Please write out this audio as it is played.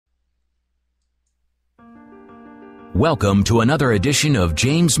Welcome to another edition of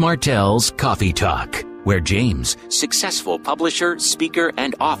James Martell's Coffee Talk, where James, successful publisher, speaker,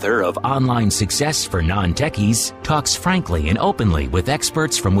 and author of Online Success for Non-Techies, talks frankly and openly with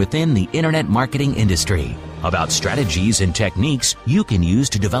experts from within the internet marketing industry about strategies and techniques you can use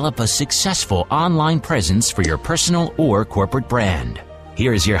to develop a successful online presence for your personal or corporate brand.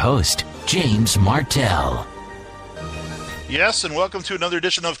 Here is your host, James Martell. Yes, and welcome to another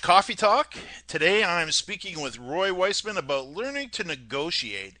edition of Coffee Talk. Today I'm speaking with Roy Weissman about learning to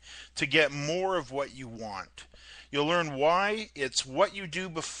negotiate to get more of what you want. You'll learn why it's what you do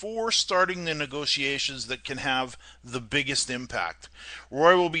before starting the negotiations that can have the biggest impact.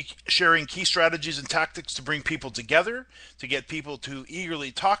 Roy will be sharing key strategies and tactics to bring people together, to get people to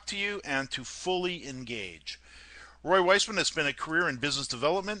eagerly talk to you, and to fully engage. Roy Weissman has spent a career in business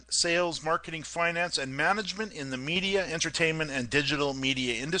development, sales, marketing, finance, and management in the media, entertainment, and digital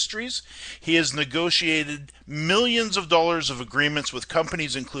media industries. He has negotiated millions of dollars of agreements with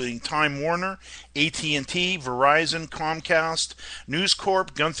companies including Time Warner, AT&T, Verizon, Comcast, News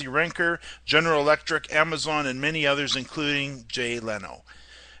Corp, Gunther Renker, General Electric, Amazon, and many others, including Jay Leno.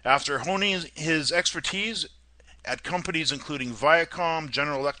 After honing his expertise at companies including Viacom,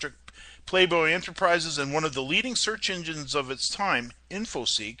 General Electric, Playboy Enterprises, and one of the leading search engines of its time,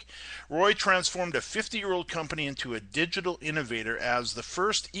 Infoseek, Roy transformed a 50-year-old company into a digital innovator as the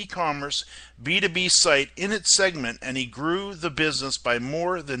first e-commerce B2B site in its segment, and he grew the business by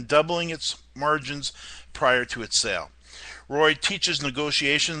more than doubling its margins prior to its sale. Roy teaches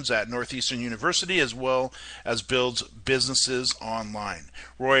negotiations at Northeastern University as well as builds businesses online.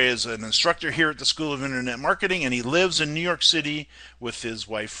 Roy is an instructor here at the School of Internet Marketing, and he lives in New York City with his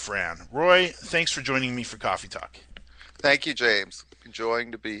wife, Fran. Roy, thanks for joining me for Coffee Talk. Thank you, James.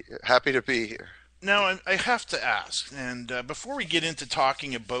 Happy to be here. Now, I have to ask, and before we get into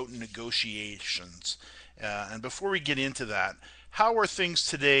talking about negotiations, and before we get into that, how are things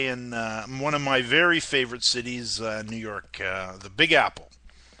today in one of my very favorite cities, New York, the Big Apple?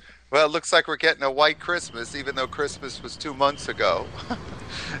 Well, it looks like we're getting a white Christmas, even though Christmas was 2 months ago.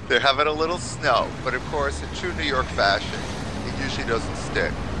 They're having a little snow, but of course, in true New York fashion, it usually doesn't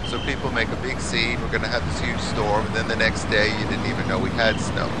stick. So people make a big scene, we're going to have this huge storm, and then the next day you didn't even know we had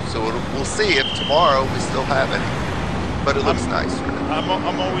snow. So we'll see if tomorrow we still have any, but it looks nice. I'm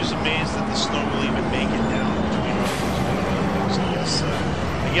always amazed that the snow will even make it down between all those buildings.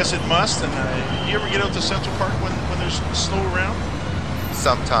 I guess it must. And do you ever get out to Central Park when there's snow around?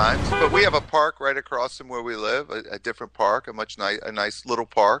 Sometimes, but we have a park right across from where we live, a different park, a nice little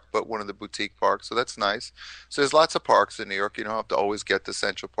park, but one of the boutique parks, so that's nice. So there's lots of parks in New York. You don't have to always get to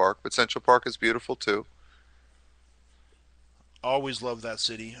Central Park, but Central Park is beautiful too. Always love that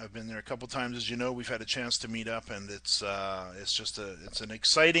city. I've been there a couple times, as you know. We've had a chance to meet up, and it's an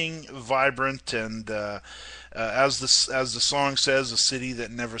exciting, vibrant, and as the song says, a city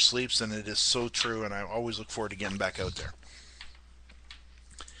that never sleeps, and it is so true. And I always look forward to getting back out there.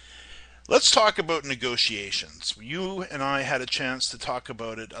 Let's talk about negotiations. You and I had a chance to talk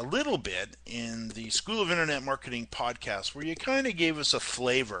about it a little bit in the School of Internet Marketing podcast, where you kind of gave us a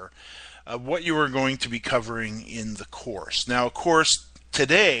flavor of what you were going to be covering in the course. Now, of course,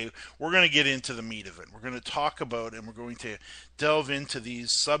 today we're going to get into the meat of it. We're going to talk about and we're going to delve into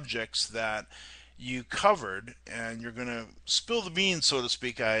these subjects that you covered, and you're going to spill the beans, so to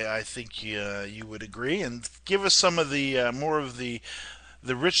speak. I think you would agree, and give us some of the more of the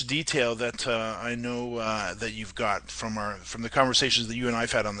rich detail that I know that you've got from the conversations that you and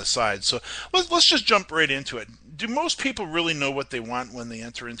I've had on the side. So let's just jump right into it. Do most people really know what they want when they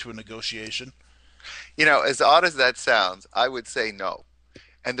enter into a negotiation? You know, as odd as that sounds, I would say no.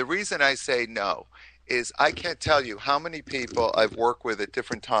 And the reason I say no is I can't tell you how many people I've worked with at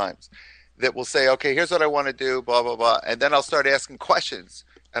different times that will say, okay, here's what I want to do, blah, blah, blah. And then I'll start asking questions,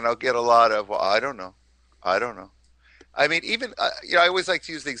 and I'll get a lot of, well, I don't know. I mean, even, I always like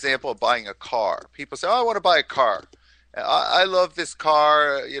to use the example of buying a car. People say, oh, I want to buy a car. I love this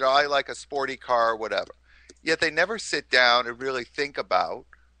car. I like a sporty car or whatever. Yet they never sit down and really think about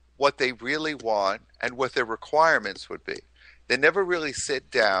what they really want and what their requirements would be. They never really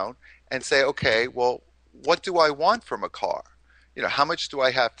sit down and say, okay, well, what do I want from a car? How much do I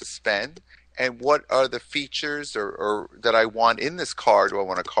have to spend? And what are the features or that I want in this car? Do I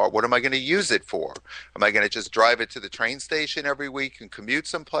want a car? What am I going to use it for? Am I going to just drive it to the train station every week and commute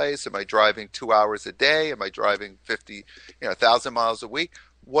someplace? Am I driving 2 hours a day? Am I driving 1,000 miles a week?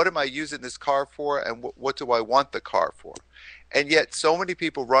 What am I using this car for, and what do I want the car for? And yet so many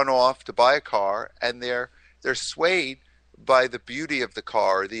people run off to buy a car, and they're swayed by the beauty of the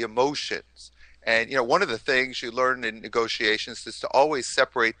car, the emotions. And one of the things you learn in negotiations is to always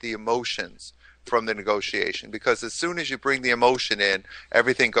separate the emotions from the negotiation, because as soon as you bring the emotion in,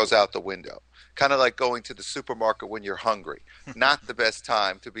 everything goes out the window. Kind of like going to the supermarket when you're hungry. Not the best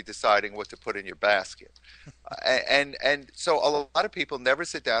time to be deciding what to put in your basket. And so a lot of people never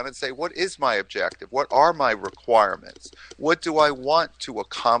sit down and say, what is my objective? What are my requirements? What do I want to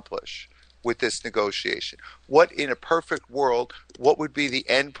accomplish with this negotiation? What, in a perfect world, what would be the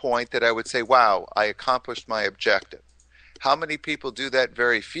end point that I would say, wow, I accomplished my objective? How many people do that?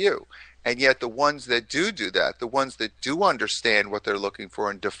 Very few. And yet the ones that do that, the ones that do understand what they're looking for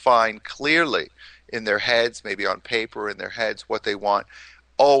and define clearly in their heads, maybe on paper in their heads, what they want,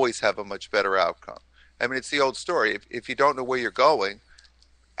 always have a much better outcome. I mean, it's the old story. If you don't know where you're going,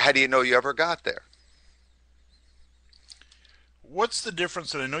 how do you know you ever got there? What's the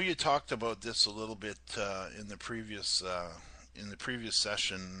difference? And I know you talked about this a little bit in the previous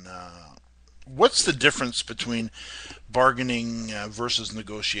session. What's the difference between bargaining versus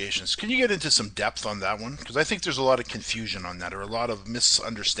negotiations? Can you get into some depth on that one? Because I think there's a lot of confusion on that, or a lot of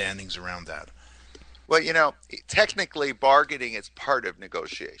misunderstandings around that. Well, technically bargaining is part of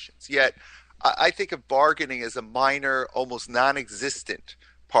negotiations. Yet I think of bargaining as a minor, almost non-existent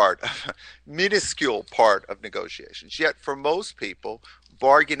part, minuscule part of negotiations. Yet for most people,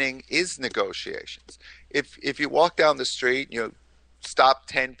 bargaining is negotiations. If you walk down the street, stop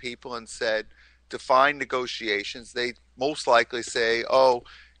 10 people and said, define negotiations, they most likely say,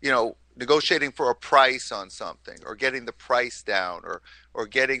 negotiating for a price on something, or getting the price down, or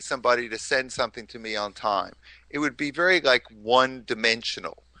getting somebody to send something to me on time. It would be very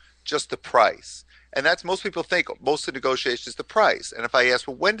one-dimensional, just the price. And that's, most people think most of the negotiations is the price. And if I ask,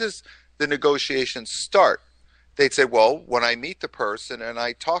 well, when does the negotiation start? They'd say, well, when I meet the person and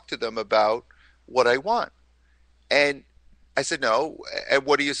I talk to them about what I want. And I said, no. And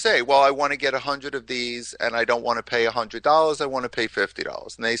what do you say? Well, I want to get 100 of these, and I don't want to pay $100. I want to pay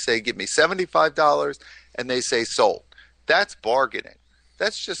 $50. And they say, give me $75, and they say, sold. That's bargaining.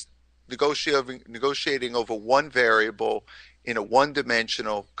 That's just negotiating over one variable in a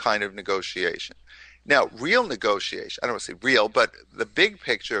one-dimensional kind of negotiation. Now, real negotiation, I don't want to say real, but the big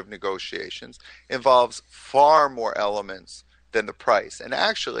picture of negotiations involves far more elements than the price. And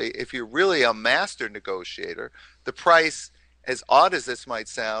actually, if you're really a master negotiator, the price, as odd as this might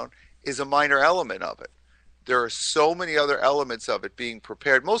sound, is a minor element of it. There are so many other elements of it being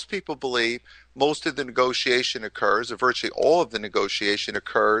prepared. Most people believe most of the negotiation occurs, or virtually all of the negotiation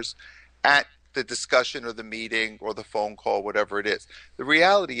occurs, at the discussion or the meeting or the phone call, whatever it is. The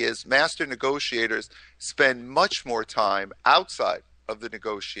reality is master negotiators spend much more time outside of the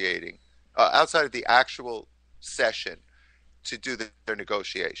negotiating, outside of the actual session, to do their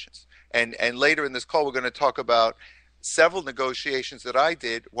negotiations. And later in this call, we're going to talk about several negotiations that I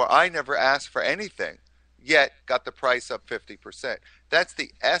did where I never asked for anything, yet got the price up 50%. That's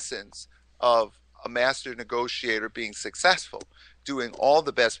the essence of a master negotiator being successful, doing all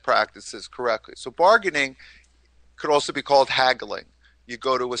the best practices correctly. So bargaining could also be called haggling. You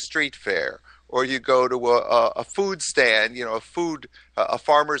go to a street fair, or you go to a food stand, a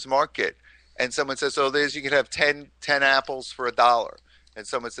farmer's market, and someone says, oh, you can have 10 apples for $1. And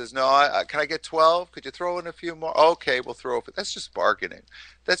someone says, no, can I get 12? Could you throw in a few more? Okay, we'll throw it. That's just bargaining.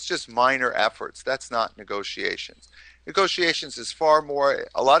 That's just minor efforts. That's not negotiations. Negotiations is far more,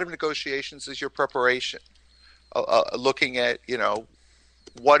 a lot of negotiations is your preparation. Looking at,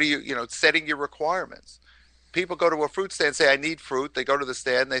 what are you, setting your requirements. People go to a fruit stand and say, I need fruit. They go to the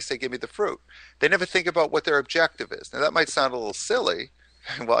stand and they say, give me the fruit. They never think about what their objective is. Now, that might sound a little silly.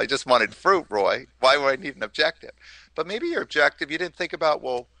 Well, I just wanted fruit, Roy. Why would I need an objective? But maybe your objective, you didn't think about,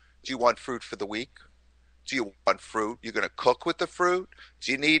 well, do you want fruit for the week? Do you want fruit? You're going to cook with the fruit?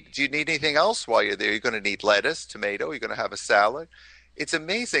 Do you need anything else while you're there? You're going to need lettuce, tomato. You're going to have a salad. It's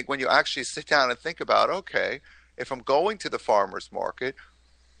amazing when you actually sit down and think about, okay, if I'm going to the farmer's market,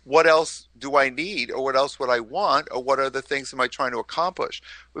 what else do I need, or what else would I want, or what are the things am I trying to accomplish?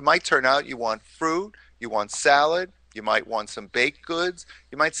 It might turn out you want fruit, you want salad, you might want some baked goods,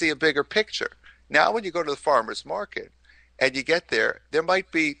 you might see a bigger picture. Now when you go to the farmer's market and you get there, there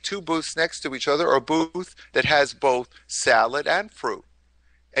might be two booths next to each other, or a booth that has both salad and fruit.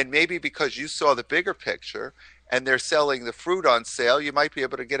 And maybe because you saw the bigger picture and they're selling the fruit on sale, you might be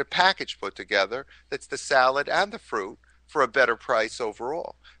able to get a package put together that's the salad and the fruit for a better price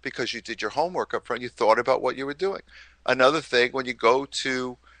overall, because you did your homework up front, you thought about what you were doing. Another thing, when you go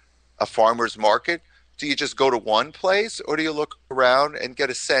to a farmer's market, do you just go to one place, or do you look around and get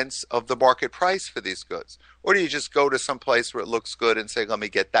a sense of the market price for these goods? Or do you just go to some place where it looks good and say, let me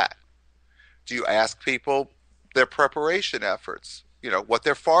get that? Do you ask people their preparation efforts, what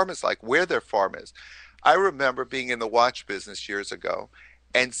their farm is like, where their farm is? I remember being in the watch business years ago,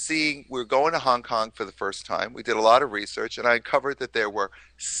 and seeing, we were going to Hong Kong for the first time. We did a lot of research, and I uncovered that there were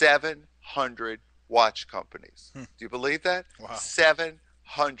 700 watch companies. Do you believe that? Wow.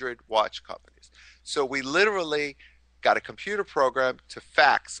 700 watch companies. So we literally got a computer program to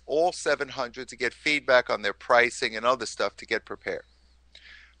fax all 700 to get feedback on their pricing and other stuff to get prepared.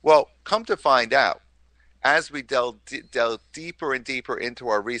 Well, come to find out, as we delve deeper and deeper into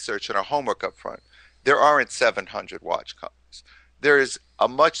our research and our homework up front, there aren't 700 watch companies. There is a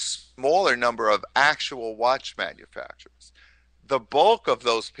much smaller number of actual watch manufacturers. The bulk of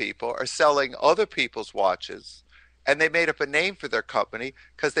those people are selling other people's watches, and they made up a name for their company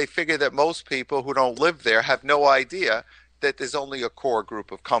because they figure that most people who don't live there have no idea that there's only a core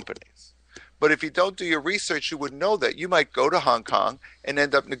group of companies. But if you don't do your research, you wouldn't know that. You might go to Hong Kong and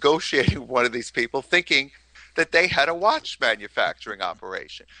end up negotiating with one of these people thinking that they had a watch manufacturing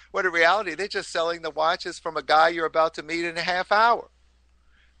operation. When in reality, they're just selling the watches from a guy you're about to meet in a half hour.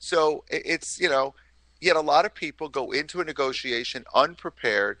 So it's, yet a lot of people go into a negotiation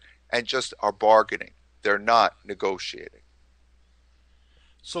unprepared and just are bargaining. They're not negotiating.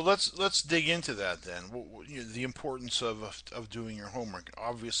 So let's dig into that then. The importance of doing your homework.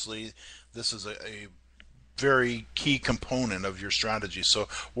 Obviously, this is a very key component of your strategy. So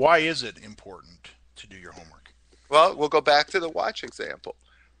why is it important to do your homework? Well, we'll go back to the watch example.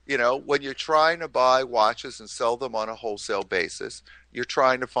 When you're trying to buy watches and sell them on a wholesale basis, you're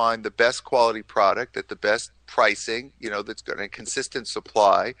trying to find the best quality product at the best pricing, that's going to consistent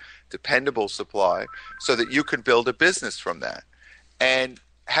supply, dependable supply, so that you can build a business from that. And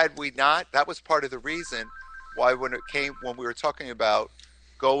had we not, that was part of the reason why when we were talking about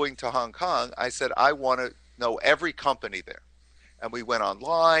going to Hong Kong, I said, I want to know every company there. And we went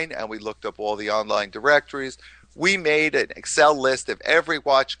online and we looked up all the online directories. We made an Excel list of every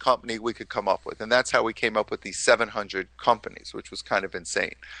watch company we could come up with. And that's how we came up with these 700 companies, which was kind of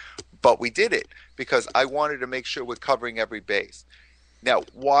insane. But we did it because I wanted to make sure we're covering every base. Now,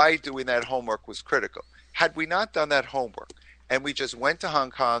 why doing that homework was critical. Had we not done that homework and we just went to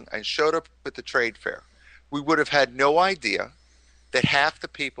Hong Kong and showed up at the trade fair, we would have had no idea that half the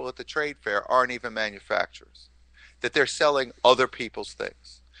people at the trade fair aren't even manufacturers, that they're selling other people's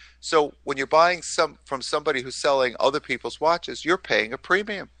things. So when you're buying from somebody who's selling other people's watches, you're paying a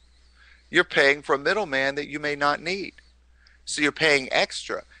premium. You're paying for a middleman that you may not need. So you're paying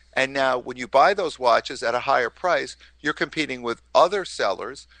extra. And now when you buy those watches at a higher price, you're competing with other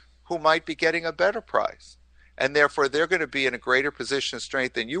sellers who might be getting a better price. And therefore, they're going to be in a greater position of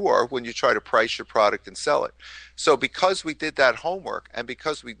strength than you are when you try to price your product and sell it. So because we did that homework and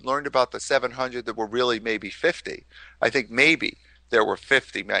because we learned about the 700 that were really maybe 50, I think maybe there were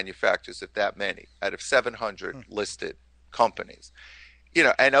 50 manufacturers, if that many, out of 700 listed companies.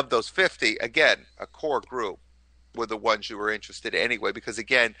 And of those 50, again, a core group were the ones you were interested in anyway, because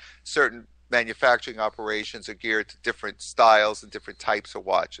again, certain manufacturing operations are geared to different styles and different types of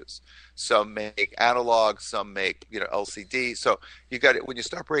watches. Some make analog, some make LCD. So you got it. When you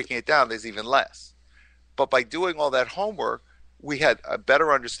start breaking it down, there's even less. But by doing all that homework, we had a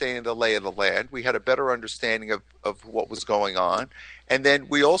better understanding of the lay of the land. We had a better understanding of what was going on. And then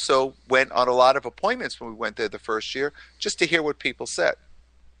we also went on a lot of appointments when we went there the first year just to hear what people said.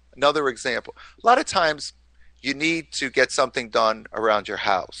 Another example, a lot of times you need to get something done around your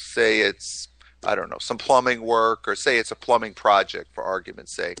house. Say it's, some plumbing work, or say it's a plumbing project, for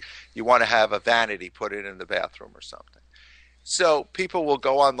argument's sake. You want to have a vanity put in the bathroom or something. So people will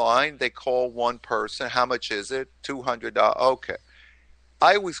go online, they call one person, how much is it? $200. Okay.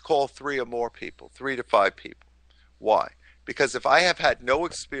 I always call 3 or more people, 3 to 5 people. Why? Because if I have had no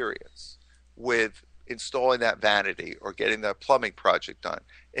experience with installing that vanity or getting that plumbing project done,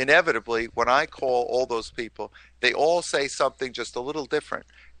 inevitably when I call all those people, they all say something just a little different,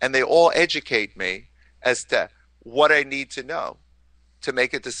 and they all educate me as to what I need to know to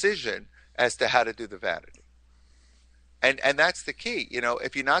make a decision as to how to do the vanity. And that's the key.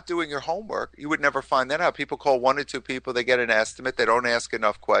 If you're not doing your homework, you would never find that out. People call 1 or 2 people, they get an estimate, they don't ask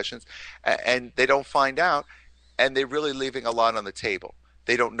enough questions, and they don't find out, and they're really leaving a lot on the table.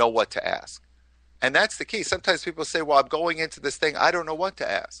 They don't know what to ask. And that's the key. Sometimes people say, well, I'm going into this thing, I don't know what to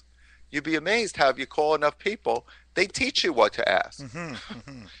ask. You'd be amazed how if you call enough people, they teach you what to ask.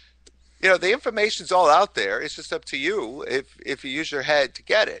 The information's all out there. It's just up to you if you use your head to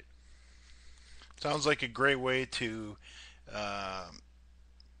get it. Sounds like a great way to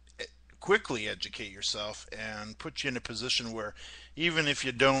quickly educate yourself and put you in a position where even if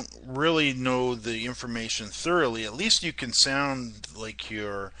you don't really know the information thoroughly, at least you can sound like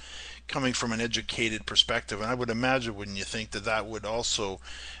you're coming from an educated perspective. And I would imagine, wouldn't you think, that would also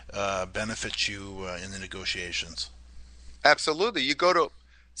benefit you in the negotiations? Absolutely. You go to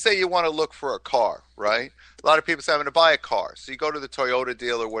Say you want to look for a car, right? A lot of people say, I'm going to buy a car. So you go to the Toyota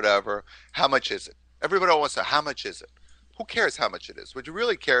dealer or whatever. How much is it? Everybody wants to know, how much is it? Who cares how much it is? What you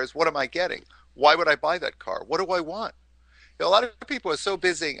really care is, what am I getting? Why would I buy that car? What do I want? You know, a lot of people are so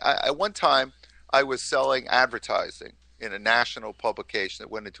busy. At one time, I was selling advertising in a national publication that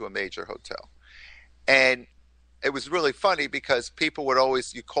went into a major hotel. And it was really funny because people would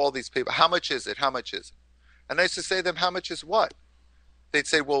always, you call these people, how much is it? How much is it? And I used to say to them, how much is what? They'd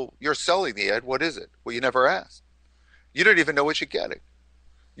say, well, you're selling the ad. What is it? Well, you never asked. You don't even know what you're getting.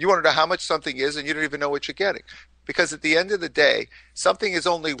 You want to know how much something is, and you don't even know what you're getting. Because at the end of the day, something is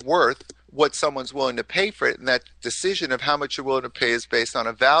only worth what someone's willing to pay for it, and that decision of how much you're willing to pay is based on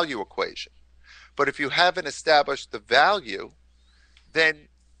a value equation. But if you haven't established the value, then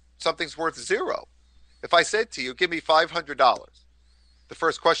something's worth zero. If I said to you, give me $500, the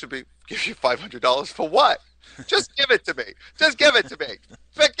first question would be, give you $500 for what? Just give it to me. Just give it to me.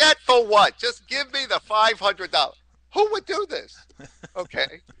 Forget for what. Just give me the $500. Who would do this?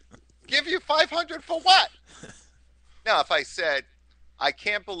 Okay. Give you $500 for what? Now, if I said, I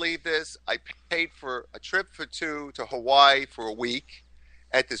can't believe this. I paid for a trip for two to Hawaii for a week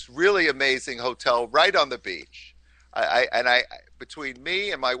at this really amazing hotel right on the beach. Between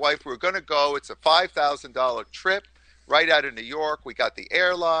me and my wife, we were going to go. It's a $5,000 trip right out of New York. We got the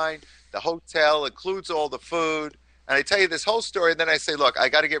airline. The hotel includes all the food. And I tell you this whole story, and then I say, look, I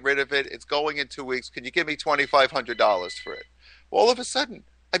got to get rid of it. It's going in 2 weeks. Can you give me $2,500 for it? Well, all of a sudden,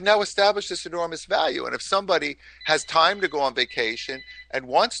 I've now established this enormous value. And if somebody has time to go on vacation and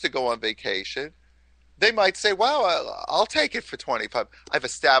wants to go on vacation, they might say, wow, I'll take it for $25. I've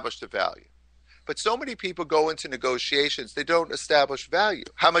established a value. But so many people go into negotiations, they don't establish value.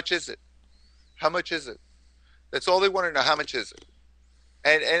 How much is it? How much is it? That's all they want to know. How much is it?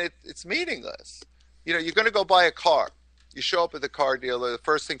 And it's meaningless. You know, you're going to go buy a car. You show up at the car dealer. The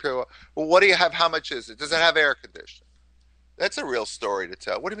first thing people, well, what do you have? How much is it? Does it have air conditioning? That's a real story to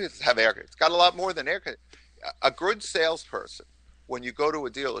tell. What do you mean it have air conditioning? It's got a lot more than air conditioning. A good salesperson, when you go to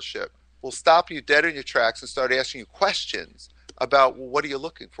a dealership, will stop you dead in your tracks and start asking you questions about, well, what are you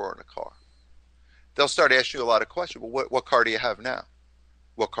looking for in a car? They'll start asking you a lot of questions. Well, what car do you have now?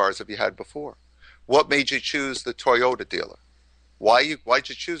 What cars have you had before? What made you choose the Toyota dealer? Why'd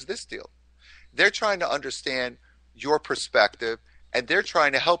you choose this deal? They're trying to understand your perspective, and they're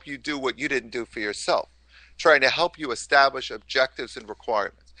trying to help you do what you didn't do for yourself, trying to help you establish objectives and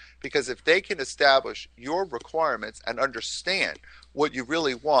requirements. Because if they can establish your requirements and understand what you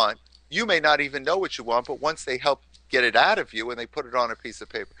really want, you may not even know what you want, but once they help get it out of you and they put it on a piece of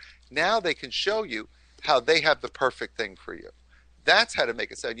paper, now they can show you how they have the perfect thing for you. That's how to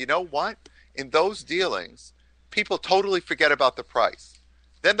make it sound. You know what? In those dealings, people totally forget about the price.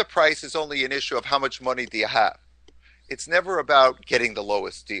 Then the price is only an issue of how much money do you have. It's never about getting the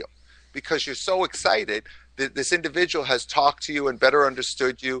lowest deal because you're so excited that this individual has talked to you and better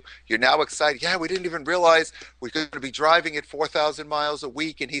understood you. You're now excited. Yeah, we didn't even realize we're going to be driving at 4,000 miles a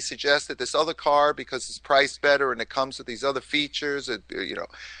week, and he suggested this other car because it's priced better and it comes with these other features. And, you know,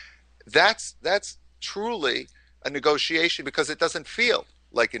 that's truly a negotiation because it doesn't feel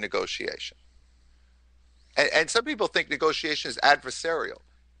like a negotiation. And some people think negotiation is adversarial.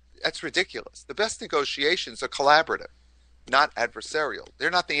 That's ridiculous. The best negotiations are collaborative, not adversarial.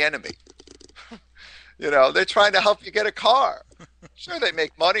 They're not the enemy. You know, they're trying to help you get a car. Sure, they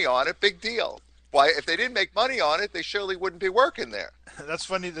make money on it. Big deal. Why, if they didn't make money on it, they surely wouldn't be working there. That's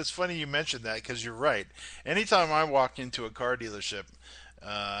funny. That's funny you mentioned that because you're right. Anytime I walk into a car dealership,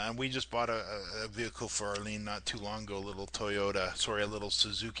 and we just bought a vehicle for Arlene not too long ago, a little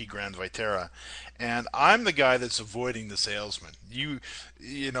Suzuki Grand Vitara, and I'm the guy that's avoiding the salesman.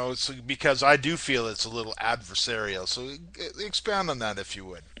 You know, so because I do feel it's a little adversarial. So expand on that if you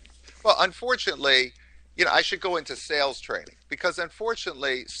would. Well, unfortunately, you know, I should go into sales training because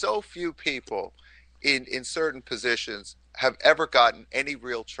unfortunately, so few people in certain positions have ever gotten any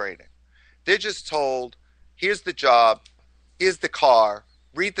real training. They're just told, here's the job, here's the car,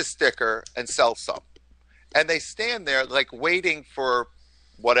 read the sticker, and sell some. And they stand there like waiting for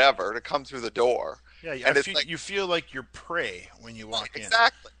whatever to come through the door. Yeah, and you feel like you're prey when you walk in.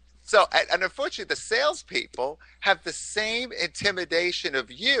 Exactly. So, and unfortunately, the salespeople have the same intimidation of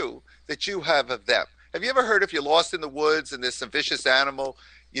you that you have of them. Have you ever heard if you're lost in the woods and there's some vicious animal,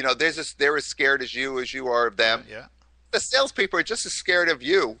 you know, they're as scared as you are of them? Yeah. The salespeople are just as scared of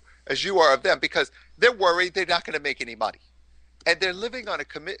you as you are of them because they're worried they're not going to make any money. And they're living on a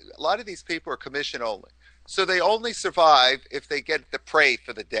lot of these people are commission only. So they only survive if they get the prey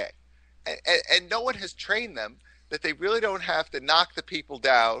for the day. And no one has trained them that they really don't have to knock the people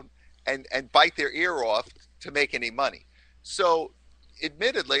down and bite their ear off to make any money. So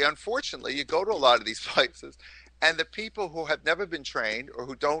admittedly, unfortunately, you go to a lot of these places, and the people who have never been trained or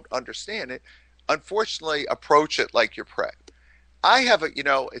who don't understand it, unfortunately, approach it like you're prey. I have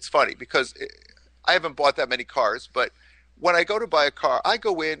it's funny because I haven't bought that many cars, but when I go to buy a car, I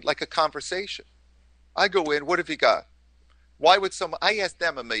go in like a conversation. I go in, what have you got? Why would someone, I ask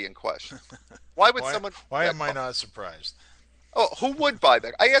them a million questions. Why would someone? Why am I not surprised? Oh, who would buy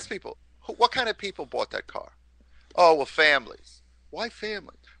that? I ask people, what kind of people bought that car? Oh, well, families. Why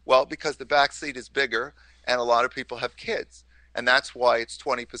families? Well, because the back seat is bigger and a lot of people have kids. And that's why it's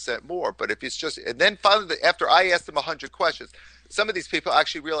 20% more. But if it's just, and then finally, after I ask them 100 questions, some of these people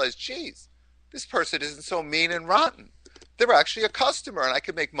actually realize, geez, this person isn't so mean and rotten. They're actually a customer, and I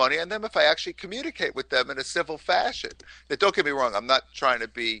can make money on them if I actually communicate with them in a civil fashion. Now, don't get me wrong, I'm not trying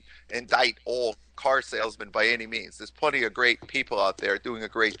to indict all car salesmen by any means. There's plenty of great people out there doing a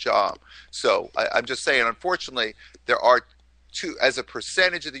great job. So I'm just saying, unfortunately, there are as a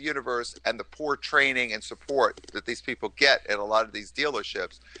percentage of the universe and the poor training and support that these people get at a lot of these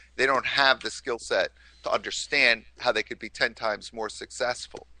dealerships, they don't have the skill set to understand how they could be 10 times more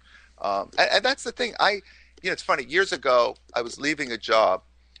successful. And that's the thing. It's funny. Years ago, I was leaving a job,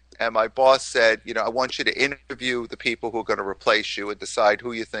 and my boss said, I want you to interview the people who are going to replace you and decide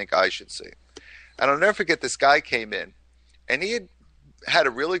who you think I should see. And I'll never forget, this guy came in, and he had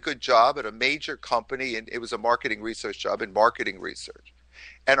a really good job at a major company, and it was a marketing research job in marketing research.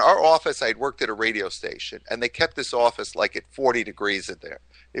 And our office, I had worked at a radio station, and they kept this office like at 40 degrees in there.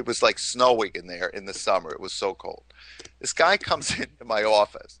 It was like snowing in there in the summer. It was so cold. This guy comes into my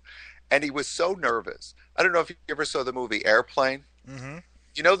office, and he was so nervous. I don't know if you ever saw the movie Airplane. Mm-hmm.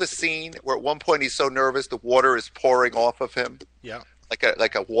 You know the scene where at one point he's so nervous the water is pouring off of him? Yeah.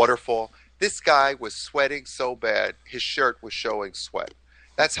 Like a waterfall. This guy was sweating so bad, his shirt was showing sweat.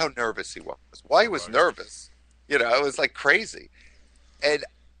 That's how nervous he was. Why he was nervous? It was like crazy. And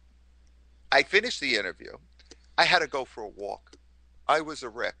I finished the interview. I had to go for a walk. I was a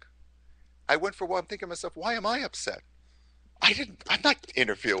wreck. I went for a walk. I'm thinking to myself, why am I upset? I'm not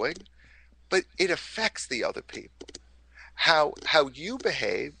interviewing. But it affects the other people. How you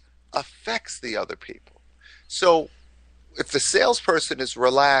behave affects the other people. So if the salesperson is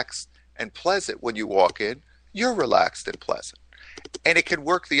relaxed and pleasant when you walk in, you're relaxed and pleasant. And it can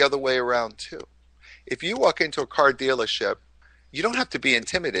work the other way around too. If you walk into a car dealership, you don't have to be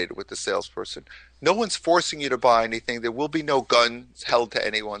intimidated with the salesperson. No one's forcing you to buy anything. There will be no guns held to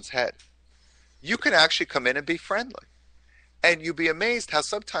anyone's head. You can actually come in and be friendly. And you'll be amazed how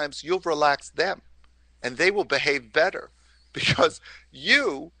sometimes you'll relax them and they will behave better because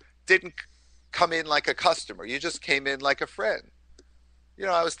you didn't come in like a customer. You just came in like a friend.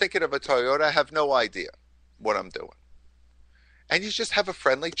 I was thinking of a Toyota. I have no idea what I'm doing. And you just have a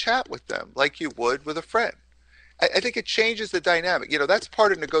friendly chat with them like you would with a friend. I think it changes the dynamic. That's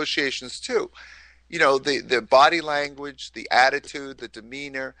part of negotiations too. The body language, the attitude, the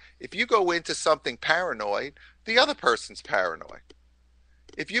demeanor. If you go into something paranoid, the other person's paranoid.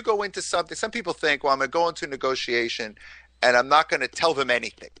 If you go into something, some people think, well, I'm going to go into a negotiation and I'm not going to tell them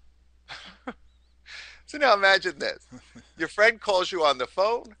anything. So now imagine this. Your friend calls you on the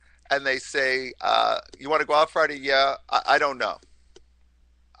phone and they say, you want to go out Friday? Yeah, I don't know.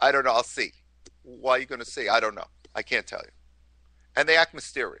 I'll see. Why are you going to see? I don't know. I can't tell you. And they act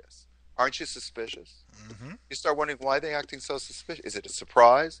mysterious. Aren't you suspicious? Mm-hmm. You start wondering why they're acting so suspicious. Is it a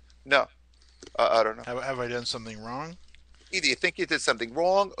surprise? No. I don't know. Have I done something wrong? Either you think you did something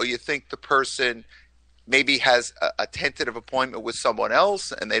wrong, or you think the person maybe has a tentative appointment with someone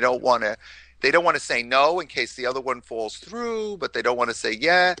else, and they don't want to say no in case the other one falls through, but they don't want to say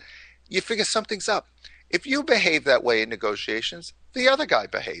yeah. You figure something's up. If you behave that way in negotiations, the other guy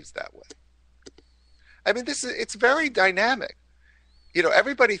behaves that way. I mean, it's very dynamic.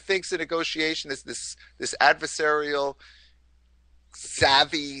 Everybody thinks a negotiation is this adversarial,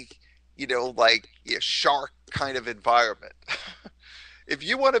 savvy, shark kind of environment. If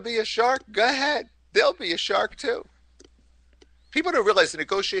you want to be a shark, go ahead. They'll be a shark too. People don't realize the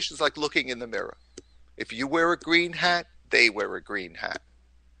negotiation is like looking in the mirror. If you wear a green hat, they wear a green hat.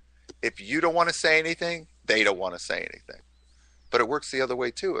 If you don't want to say anything, they don't want to say anything. But it works the other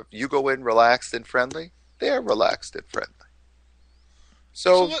way too. If you go in relaxed and friendly, they're relaxed and friendly.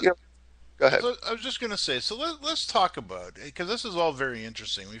 So go ahead. So I was just going to say, so let's talk about, because this is all very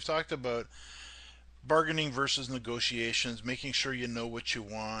interesting. We've talked about bargaining versus negotiations, making sure you know what you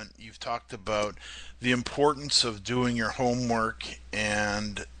want. You've talked about the importance of doing your homework,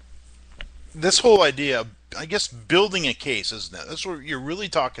 and this whole idea, I guess, building a case, isn't it? That's what you're really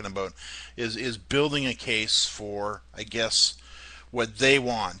talking about, is building a case for, I guess, what they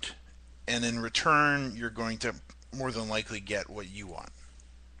want. And in return, you're going to more than likely get what you want.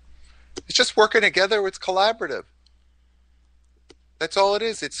 It's just working together. It's collaborative. That's all it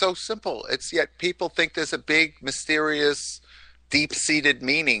is. It's so simple. It's yet people think there's a big, mysterious, deep-seated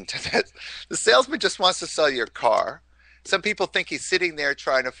meaning to this. The salesman just wants to sell your car. Some people think he's sitting there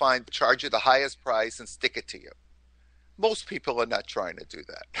trying to charge you the highest price and stick it to you. Most people are not trying to do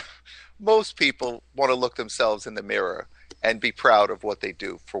that. Most people want to look themselves in the mirror and be proud of what they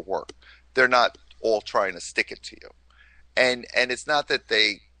do for work. They're not all trying to stick it to you. And it's not that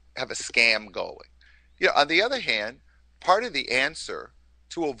they have a scam going. On the other hand, part of the answer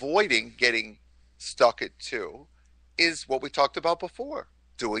to avoiding getting stuck at two is what we talked about before,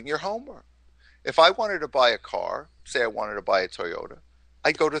 doing your homework. If I wanted to buy a car, say I wanted to buy a Toyota,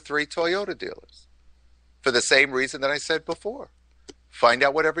 I'd go to 3 Toyota dealers for the same reason that I said before. Find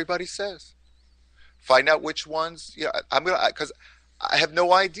out what everybody says. Find out which ones, because I have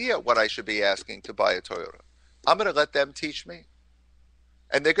no idea what I should be asking to buy a Toyota. I'm going to let them teach me.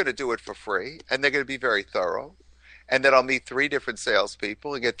 And they're going to do it for free, and they're going to be very thorough. And then I'll meet 3 different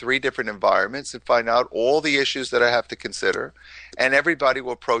salespeople and get 3 different environments and find out all the issues that I have to consider. And everybody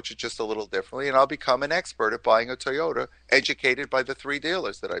will approach it just a little differently, and I'll become an expert at buying a Toyota, educated by the 3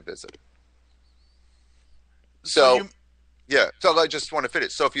 dealers that I visited. So I just want to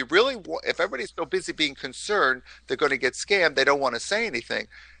finish. So if everybody's so busy being concerned they're going to get scammed, they don't want to say anything,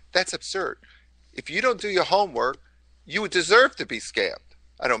 that's absurd. If you don't do your homework, you deserve to be scammed.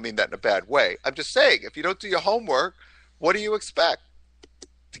 I don't mean that in a bad way. I'm just saying, if you don't do your homework, what do you expect?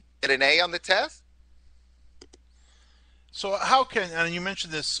 To get an A on the test? So how can, and you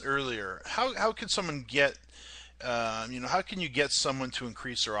mentioned this earlier, how can someone get, how can you get someone to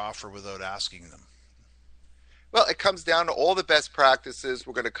increase their offer without asking them? Well, it comes down to all the best practices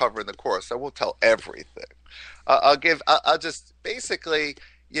we're going to cover in the course. I won't tell everything. I'll just basically,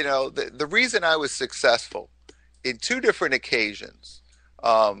 the reason I was successful in 2 different occasions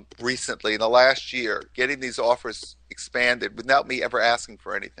recently in the last year, getting these offers expanded without me ever asking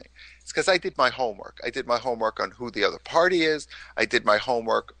for anything, it's because I did my homework. I did my homework on who the other party is. I did my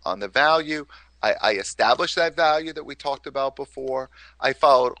homework on the value. I established that value that we talked about before. I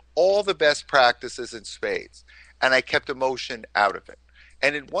followed all the best practices in spades, and I kept emotion out of it.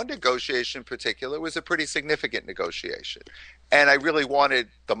 And in one negotiation in particular, it was a pretty significant negotiation, and I really wanted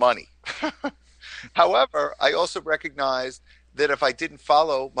the money. However, I also recognized that if I didn't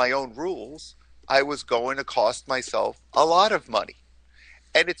follow my own rules, I was going to cost myself a lot of money.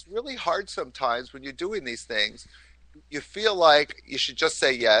 And it's really hard sometimes when you're doing these things. You feel like you should just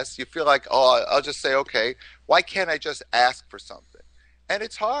say yes. You feel like, oh, I'll just say, okay, why can't I just ask for something? And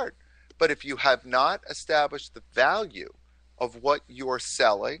it's hard. But if you have not established the value of what you're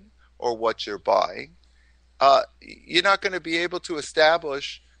selling or what you're buying, you're not going to be able to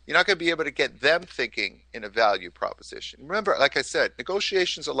establish, you're not going to be able to get them thinking in a value proposition. Remember, like I said,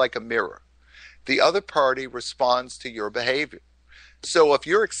 negotiations are like a mirror. The other party responds to your behavior. So if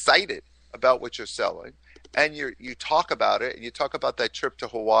you're excited about what you're selling, and you talk about it, and you talk about that trip to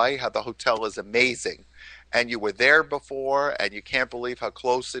Hawaii, how the hotel is amazing, and you were there before, and you can't believe how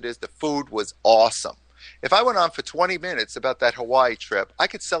close it is. The food was awesome. If I went on for 20 minutes about that Hawaii trip, I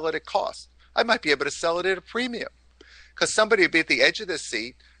could sell it at cost. I might be able to sell it at a premium, because somebody would be at the edge of the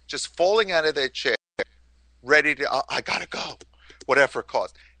seat, just falling out of their chair, ready to, I gotta go, whatever it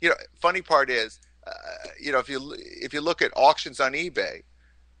costs. Funny part is, if you look at auctions on eBay,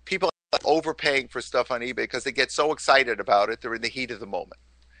 people overpaying for stuff on eBay because they get so excited about it. They're in the heat of the moment.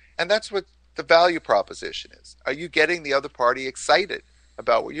 And that's what the value proposition is. Are you getting the other party excited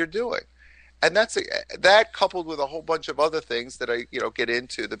about what you're doing? And that coupled with a whole bunch of other things that I get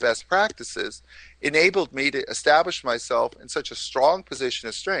into, the best practices, enabled me to establish myself in such a strong position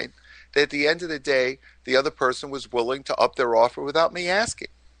of strength that at the end of the day, the other person was willing to up their offer without me asking.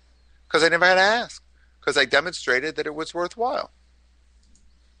 Because I never had to ask. Because I demonstrated that it was worthwhile.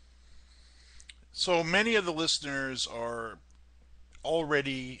 So many of the listeners are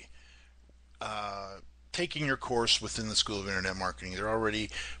already taking your course within the School of Internet Marketing. They're already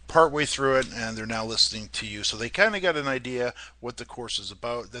partway through it, and they're now listening to you. So they kind of got an idea what the course is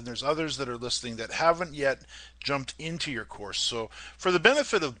about. Then there's others that are listening that haven't yet jumped into your course. So for the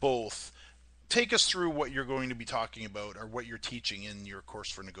benefit of both, take us through what you're going to be talking about or what you're teaching in your course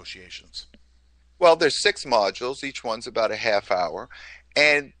for negotiations. Well, there's 6 modules. Each one's about a half hour.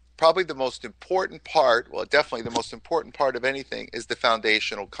 And probably the most important part, well, definitely the most important part of anything is the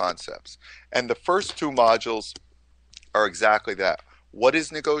foundational concepts. And the first 2 modules are exactly that. What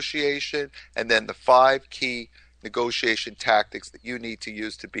is negotiation? And then the 5 key negotiation tactics that you need to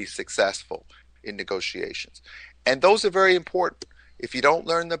use to be successful in negotiations. And those are very important. If you don't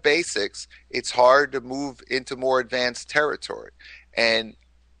learn the basics, it's hard to move into more advanced territory. And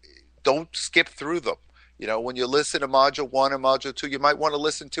don't skip through them. When you listen to module 1 and module 2, you might want to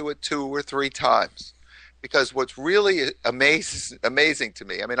listen to it 2 or 3 times. Because what's really amazing to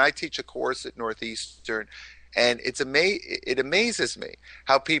me, I mean, I teach a course at Northeastern, and it amazes me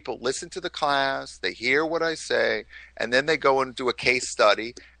how people listen to the class, they hear what I say, and then they go and do a case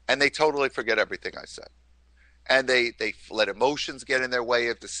study, and they totally forget everything I said. And they let emotions get in their way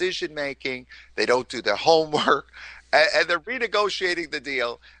of decision making. They don't do their homework, and they're renegotiating the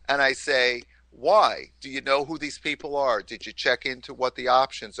deal. And I say, why? Do you know who these people are? Did you check into what the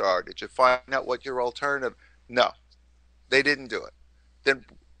options are? Did you find out what your alternative? No, they didn't do it. Then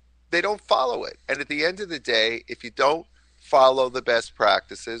they don't follow it. And at the end of the day, if you don't follow the best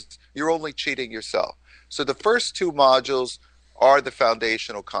practices, you're only cheating yourself. So the first 2 modules are the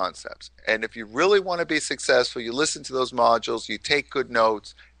foundational concepts. And if you really want to be successful, you listen to those modules, you take good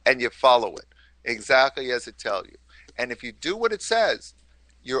notes, and you follow it exactly as it tells you. And if you do what it says,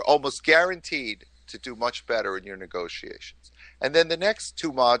 you're almost guaranteed to do much better in your negotiations. And then the next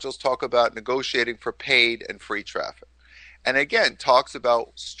 2 modules talk about negotiating for paid and free traffic. And again, talks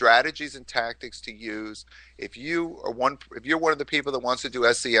about strategies and tactics to use. If you're one of the people that wants to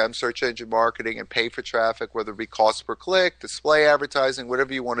do SEM, search engine marketing, and pay for traffic, whether it be cost per click, display advertising,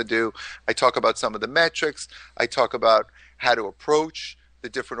 whatever you want to do, I talk about some of the metrics. I talk about how to approach the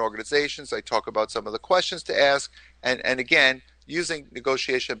different organizations. I talk about some of the questions to ask. And again, using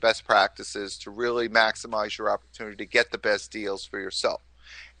negotiation best practices to really maximize your opportunity to get the best deals for yourself.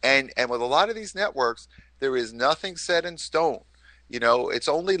 And with a lot of these networks, there is nothing set in stone. It's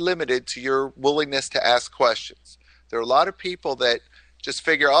only limited to your willingness to ask questions. There are a lot of people that just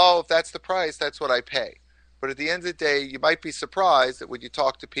figure, if that's the price, that's what I pay. But at the end of the day, you might be surprised that when you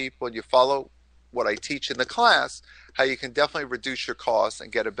talk to people and you follow what I teach in the class, how you can definitely reduce your costs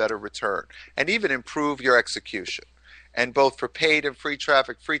and get a better return and even improve your execution. And both for paid and free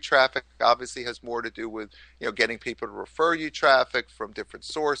traffic obviously has more to do with getting people to refer you traffic from different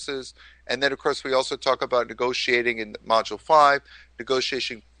sources. And then of course we also talk about negotiating in module 5,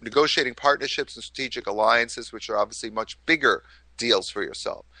 negotiating partnerships and strategic alliances, which are obviously much bigger deals for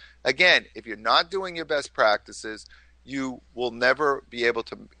yourself. Again, if you're not doing your best practices, you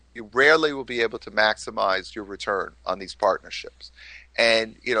rarely will be able to maximize your return on these partnerships.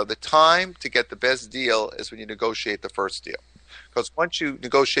 And the time to get the best deal is when you negotiate the first deal. Because once you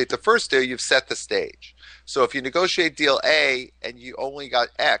negotiate the first deal, you've set the stage. So if you negotiate deal A and you only got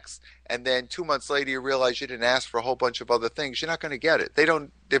X, and then 2 months later you realize you didn't ask for a whole bunch of other things, you're not going to get it.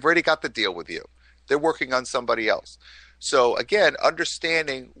 They've already got the deal with you. They're working on somebody else. So again,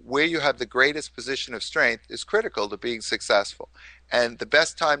 understanding where you have the greatest position of strength is critical to being successful. And the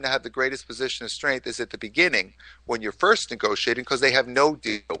best time to have the greatest position of strength is at the beginning when you're first negotiating, because they have no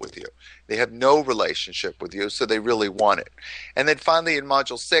deal with you. They have no relationship with you, so they really want it. And then finally in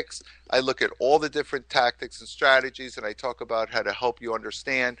module 6, I look at all the different tactics and strategies, and I talk about how to help you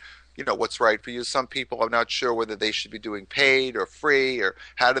understand what's right for you. Some people are not sure whether they should be doing paid or free, or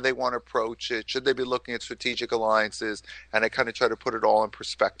how do they want to approach it. Should they be looking at strategic alliances? And I kind of try to put it all in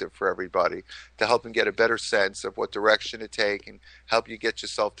perspective for everybody to help them get a better sense of what direction to take and help you get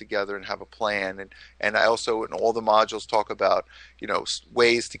yourself together and have a plan. And I also, in all the modules, talk about,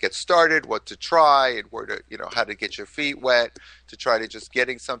 ways to get started, what to try, and where to, how to get your feet wet to try to just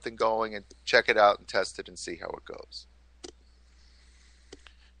getting something going and check it out and test it and see how it goes.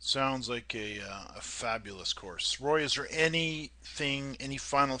 Sounds like a fabulous course. Roy, is there any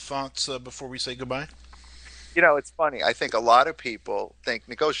final thoughts before we say goodbye? It's funny. I think a lot of people think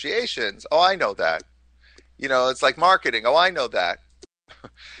negotiations, I know that. It's like marketing. I know that.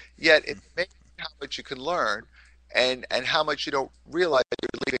 Yet it's amazing how much you can learn and how much you don't realize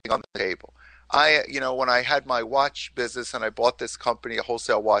you're leaving on the table. When I had my watch business and I bought this company, a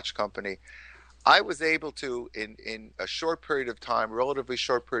wholesale watch company, I was able to, in a short period of time, relatively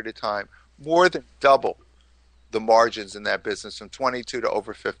short period of time, more than double the margins in that business from 22 to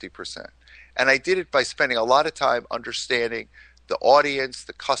over 50%. And I did it by spending a lot of time understanding the audience,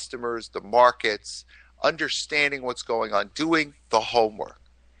 the customers, the markets, understanding what's going on, doing the homework.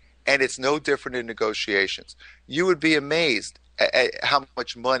 And it's no different in negotiations. You would be amazed at how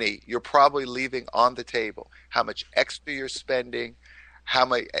much money you're probably leaving on the table, how much extra you're spending,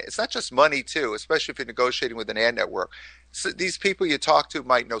 it's not just money too, especially if you're negotiating with an ad network. So these people you talk to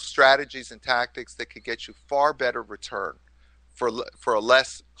might know strategies and tactics that could get you far better return for a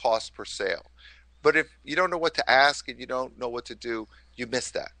less cost per sale. But if you don't know what to ask and you don't know what to do, you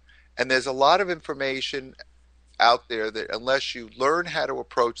miss that. And there's a lot of information out there that unless you learn how to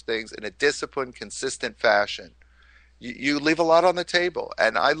approach things in a disciplined, consistent fashion, You leave a lot on the table.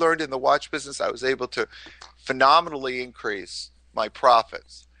 And I learned in the watch business, I was able to phenomenally increase my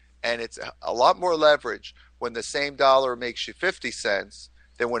profits. And it's a lot more leverage when the same dollar makes you 50 cents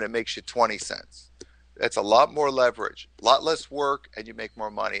than when it makes you 20 cents. That's a lot more leverage, a lot less work, and you make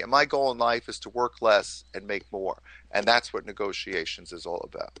more money. And my goal in life is to work less and make more. And that's what negotiations is all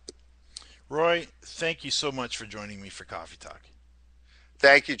about. Roy, thank you so much for joining me for Coffee Talk.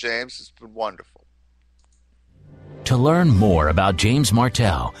 Thank you, James. It's been wonderful. To learn more about James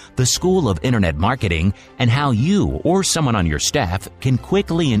Martell, the School of Internet Marketing, and how you or someone on your staff can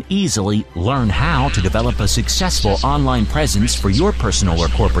quickly and easily learn how to develop a successful online presence for your personal or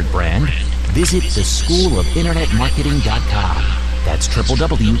corporate brand, visit theschoolofinternetmarketing.com. That's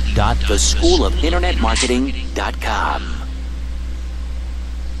www.theschoolofinternetmarketing.com.